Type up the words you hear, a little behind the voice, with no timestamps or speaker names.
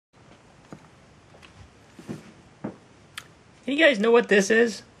You guys know what this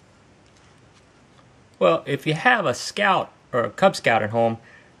is? Well, if you have a Scout or a Cub Scout at home,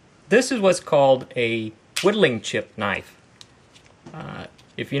 this is what's called a Whittling chip knife.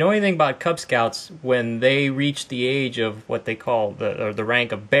 If you know anything about Cub Scouts, when they reach the age of what they call the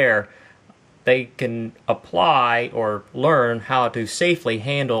rank of bear, they can apply or learn how to safely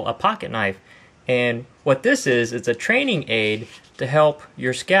handle a pocket knife. And what this is, it's a training aid to help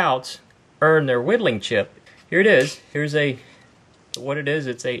your Scouts earn their Whittling chip. Here it is. Here's what it is.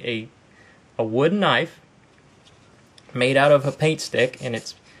 It's a wooden knife made out of a paint stick, and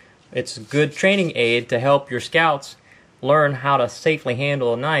it's a good training aid to help your Scouts learn how to safely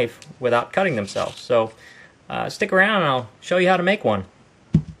handle a knife without cutting themselves. So stick around and I'll show you how to make one.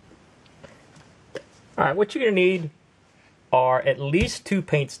 Alright, what you're going to need are at least 2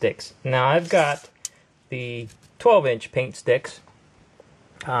 paint sticks. Now I've got the 12-inch paint sticks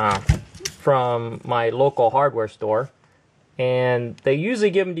from my local hardware store, and they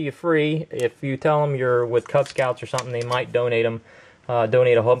usually give them to you free. If you tell them you're with Cub Scouts or something, they might donate them,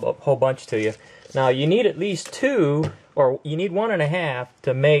 donate a whole bunch to you. Now you need at least 2, or you need 1.5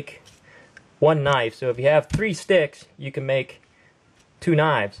 to make 1 knife. So if you have 3 sticks, you can make 2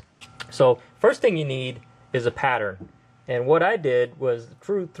 knives. So first thing you need is a pattern. And what I did was,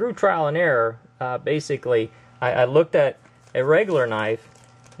 through trial and error, basically I looked at a regular knife.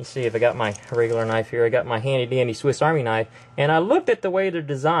 You see, if I got my regular knife here, I got my handy dandy Swiss Army knife, and I looked at the way they're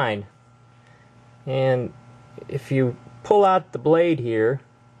designed. And if you pull out the blade here,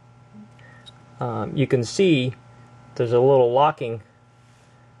 you can see there's a little locking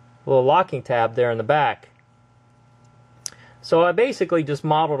tab there in the back. So I basically just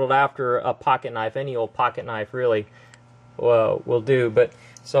modeled it after a pocket knife. Any old pocket knife really will do. But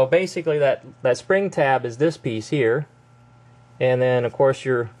so basically that spring tab is this piece here, and then of course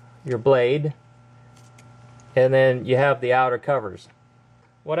your blade, and then you have the outer covers.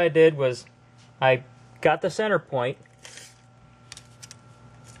 What I did was I got the center point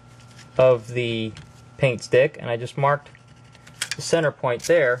of the paint stick, and I just marked the center point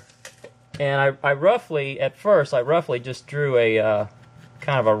there, and I roughly, at first, I roughly just drew a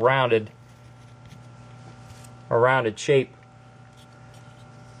kind of a rounded shape.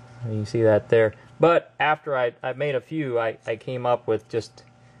 You see that there. But after I made a few, I came up with just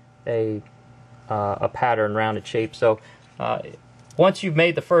a pattern, rounded shape. So once you've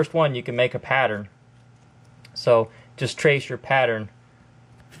made the first one, you can make a pattern. So just trace your pattern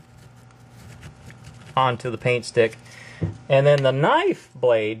onto the paint stick. And then the knife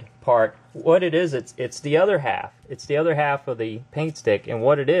blade part, what it is, it's the other half. It's the other half of the paint stick, and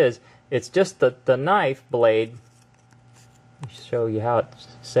what it is, it's just the knife blade. Let me show you how it's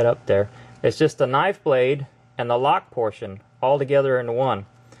set up there. It's just the knife blade and the lock portion all together into one.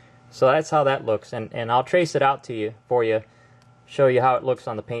 So that's how that looks, and I'll trace it out to you for you, show you how it looks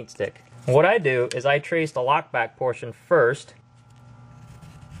on the paint stick. What I do is I trace the lock back portion first.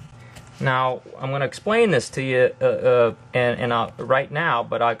 Now I'm going to explain this to you right now,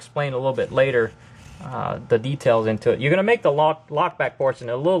 but I'll explain a little bit later the details into it. You're going to make the lock back portion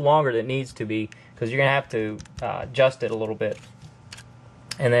a little longer than it needs to be, because you're going to have to adjust it a little bit.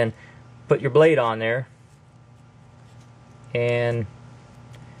 And then put your blade on there and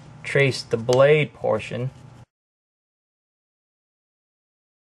trace the blade portion.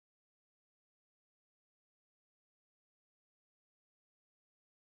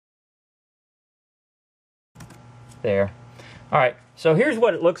 There. Alright, so here's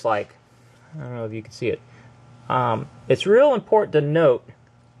what it looks like. I don't know if you can see it. It's real important to note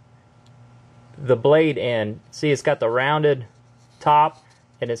the blade end. See, it's got the rounded top,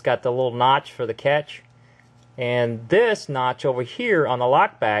 and it's got the little notch for the catch. And this notch over here on the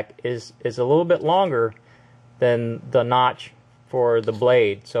lock back is a little bit longer than the notch for the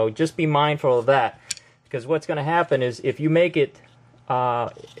blade. So just be mindful of that, because what's going to happen is if you make it,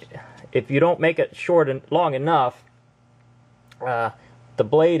 if you don't make it short and long enough, the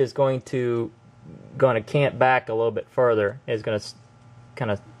blade is going to cant back a little bit further. It's going to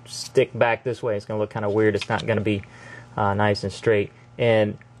kind of stick back this way. It's going to look kind of weird. It's not going to be nice and straight.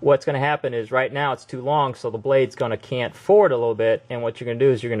 And what's going to happen is right now it's too long, so the blade's going to cant forward a little bit. And what you're going to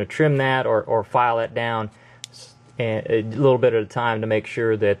do is you're going to trim that or file it down a little bit at a time to make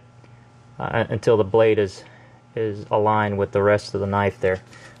sure that until the blade is aligned with the rest of the knife there.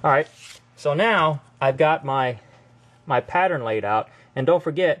 All right. So now I've got my pattern laid out, and don't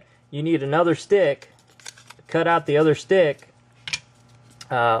forget, you need another stick. Cut out the other stick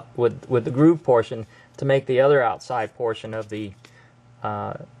with the groove portion to make the other outside portion of the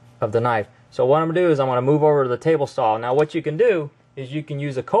knife. So what I'm going to do is I'm going to move over to the table saw. Now what you can do is you can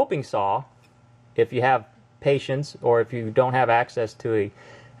use a coping saw if you have patience, or if you don't have access to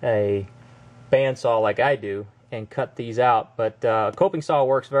a bandsaw like I do, and cut these out. But coping saw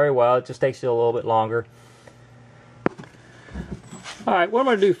works very well. It just takes you a little bit longer. Alright, what I'm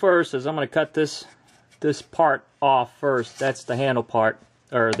going to do first is I'm going to cut this part off first. That's the handle part,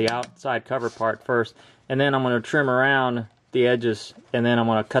 or the outside cover part first. And then I'm going to trim around the edges, and then I'm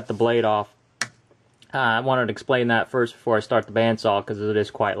going to cut the blade off. I wanted to explain that first before I start the bandsaw, because it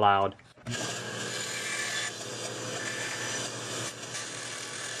is quite loud.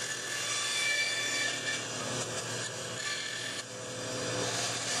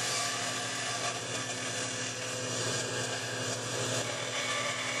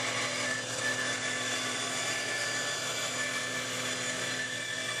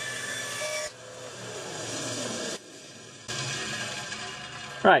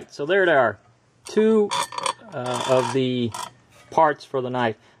 Right, so there they are. Two of the parts for the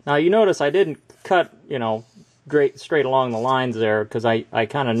knife. Now you notice I didn't cut, you know, straight along the lines there, because I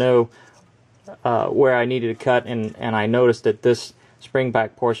kind of know where I needed to cut, and I noticed that this spring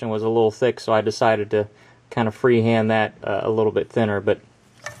back portion was a little thick, so I decided to kind of freehand that a little bit thinner, but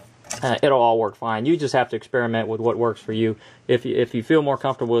it'll all work fine. You just have to experiment with what works for you. If you feel more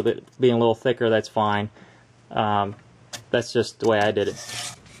comfortable with it being a little thicker, that's fine. That's just the way I did it.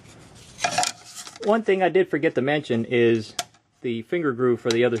 One thing I did forget to mention is the finger groove for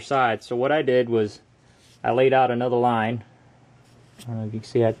the other side. So what I did was I laid out another line, I don't know if you can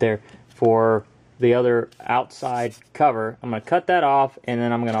see that there, for the other outside cover. I'm going to cut that off, and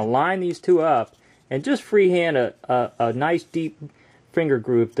then I'm going to line these two up and just freehand a nice deep finger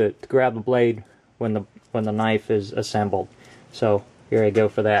groove to grab the blade when the knife is assembled. So here I go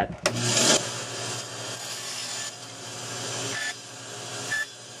for that.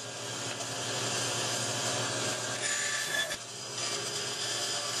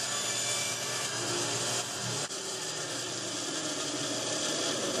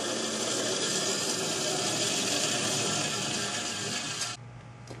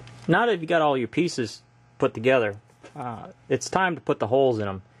 Now that you've got all your pieces put together, it's time to put the holes in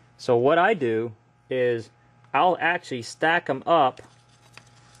them. So what I do is I'll actually stack them up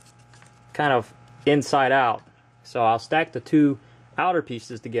kind of inside out. So I'll stack the two outer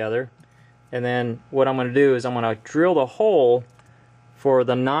pieces together, and then what I'm going to do is I'm going to drill the hole for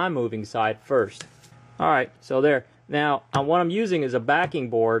the non-moving side first. Alright, so there. Now what I'm using is a backing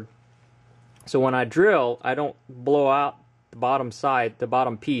board, so when I drill I don't blow out the bottom side, the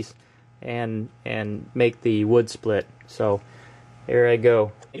bottom piece, and make the wood split. So here I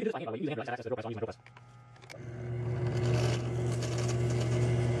go.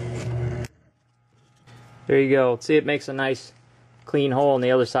 There you go. See, it makes a nice clean hole on the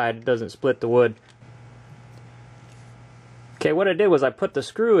other side. It doesn't split the wood. Okay, what I did was I put the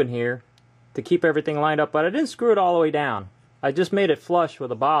screw in here to keep everything lined up, but I didn't screw it all the way down. I just made it flush with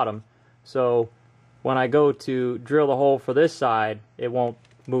the bottom, so when I go to drill the hole for this side, it won't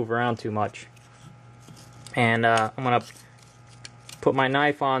move around too much. And I'm going to put my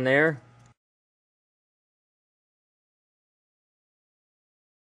knife on there.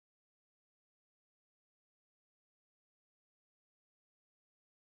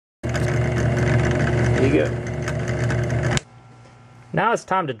 There you go. Now it's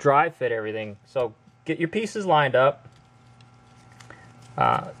time to dry fit everything. So get your pieces lined up.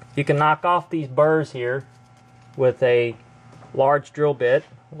 You can knock off these burrs here with a large drill bit.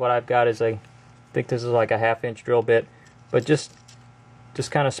 What I've got is I think this is like a 1/2-inch drill bit, but just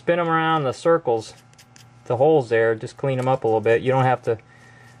kind of spin them around the circles, the holes there, just clean them up a little bit. You don't have to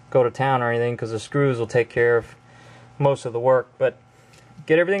go to town or anything, because the screws will take care of most of the work. But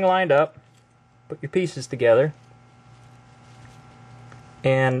get everything lined up, put your pieces together,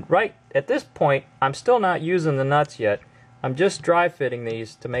 and right at this point I'm still not using the nuts yet. I'm just dry fitting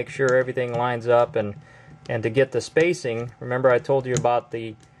these to make sure everything lines up, and to get the spacing. Remember I told you about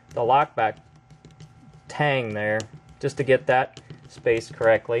the lockback tang there, just to get that spaced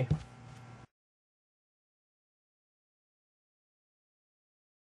correctly.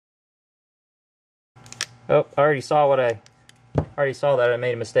 Oh, I already saw that I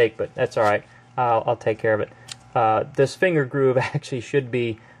made a mistake, but that's alright. I'll take care of it. This finger groove actually should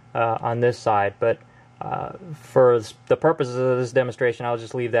be on this side, but for the purposes of this demonstration, I'll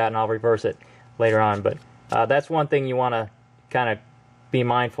just leave that and I'll reverse it later on. But that's one thing you want to kind of be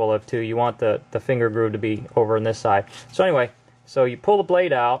mindful of too. You want the finger groove to be over on this side. So anyway, so you pull the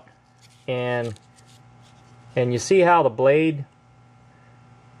blade out, and you see how the blade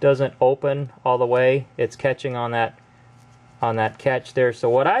doesn't open all the way. It's catching on that catch there. So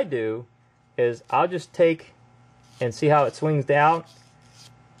what I do is I'll just take and see how it swings down.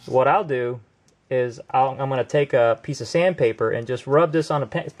 What I'll do is I'm going to take a piece of sandpaper and just rub this on a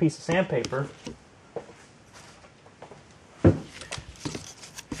piece of sandpaper.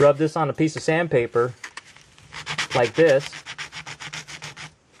 Rub this on a piece of sandpaper like this.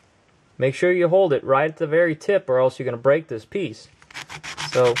 Make sure you hold it right at the very tip or else you're going to break this piece.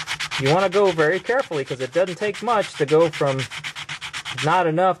 So you want to go very carefully because it doesn't take much to go from not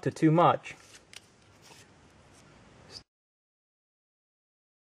enough to too much.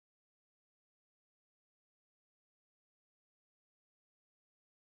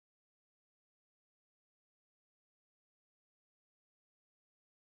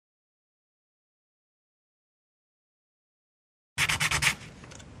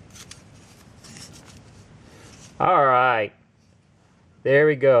 All right, there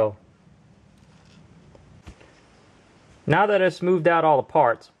we go. Now that I've smoothed out all the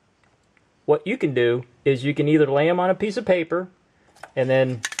parts, what you can do is you can either lay them on a piece of paper and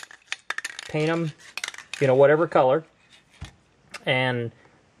then paint them, you know, whatever color, and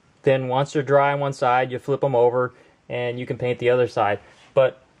then once they're dry on one side, you flip them over and you can paint the other side.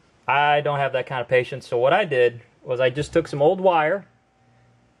 But I don't have that kind of patience, so what I did was I just took some old wire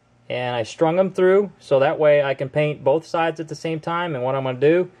and I strung them through so that way I can paint both sides at the same time. And what I'm going to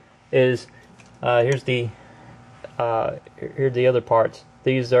do is, here's the other parts.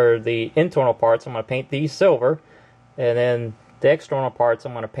 These are the internal parts. I'm going to paint these silver, and then the external parts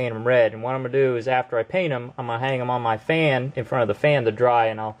I'm going to paint them red. And what I'm going to do is after I paint them, I'm going to hang them on my fan in front of the fan to dry,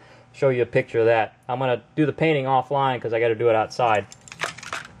 and I'll show you a picture of that. I'm going to do the painting offline because I got to do it outside.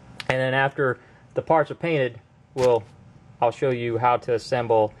 And then after the parts are painted, I'll show you how to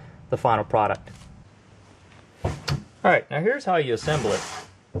assemble the final product. Alright, now here's how you assemble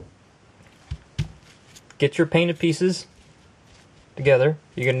it. Get your painted pieces together.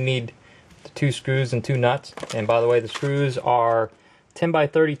 You're going to need the 2 screws and 2 nuts. And by the way, the screws are 10 by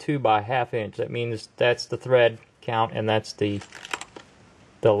 32 by ½ inch. That means that's the thread count, and that's the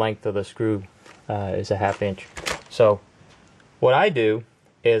length of the screw is a ½ inch. So what I do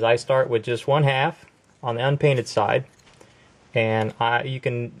is I start with just 1/2 on the unpainted side, and you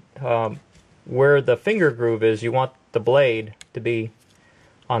can where the finger groove is, you want the blade to be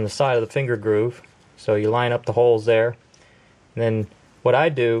on the side of the finger groove, so you line up the holes there. And then what I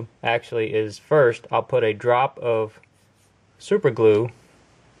do actually is first I'll put a drop of super glue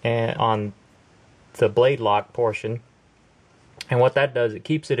on the blade lock portion, and what that does, it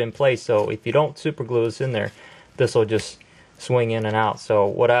keeps it in place, so if you don't super glue this in there, this will just swing in and out. So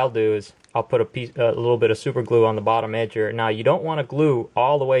what I'll do is I'll put a little bit of super glue on the bottom edge here. Now you don't want to glue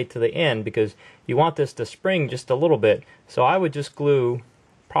all the way to the end because you want this to spring just a little bit. So I would just glue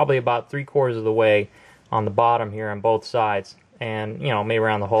probably about 3/4 of the way on the bottom here on both sides, and maybe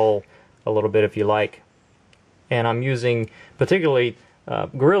around the hole a little bit if you like. And I'm using particularly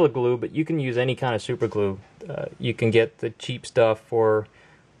Gorilla Glue, but you can use any kind of super glue. You can get the cheap stuff for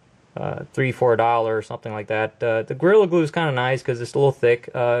 $3-4 or something like that. The Gorilla Glue is kind of nice because it's a little thick.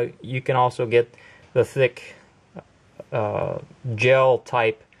 You can also get the thick gel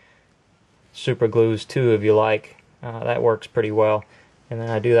type super glues too if you like. That works pretty well. And then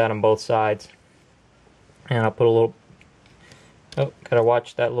I do that on both sides. And I'll put a little, gotta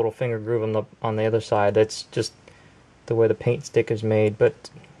watch that little finger groove on the other side. That's just the way the paint stick is made, but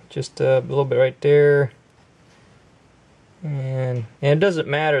just a little bit right there. And it doesn't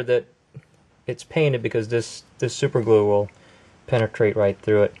matter that it's painted because this super glue will penetrate right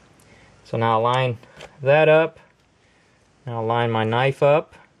through it. So now I'll line that up. Now I'll line my knife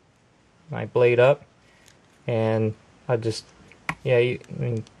up, my blade up, and I just, yeah,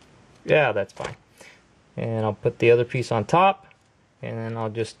 that's fine. And I'll put the other piece on top, and then I'll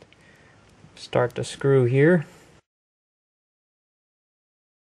just start the screw here.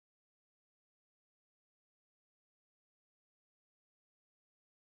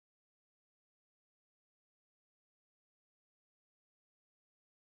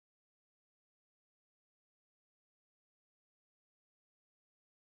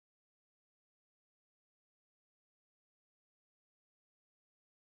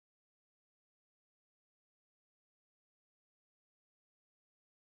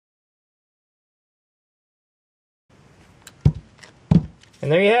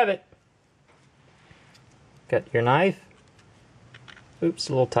 And there you have it. Got your knife. Oops,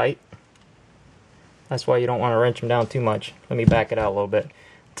 a little tight. That's why you don't want to wrench them down too much. Let me back it out a little bit.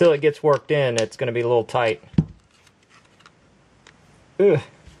 Until it gets worked in, it's going to be a little tight. Ugh.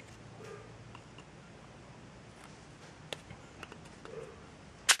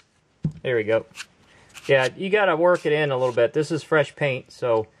 There we go. Yeah, you got to work it in a little bit. This is fresh paint,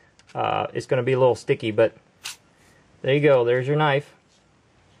 so it's going to be a little sticky, but there you go. There's your knife.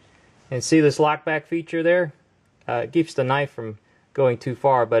 And see this lockback feature there? It keeps the knife from going too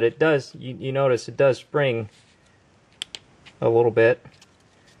far, but it does, you notice it does spring a little bit.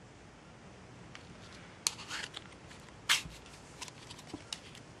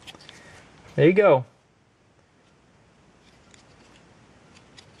 There you go.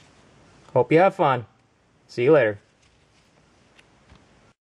 Hope you have fun. See you later.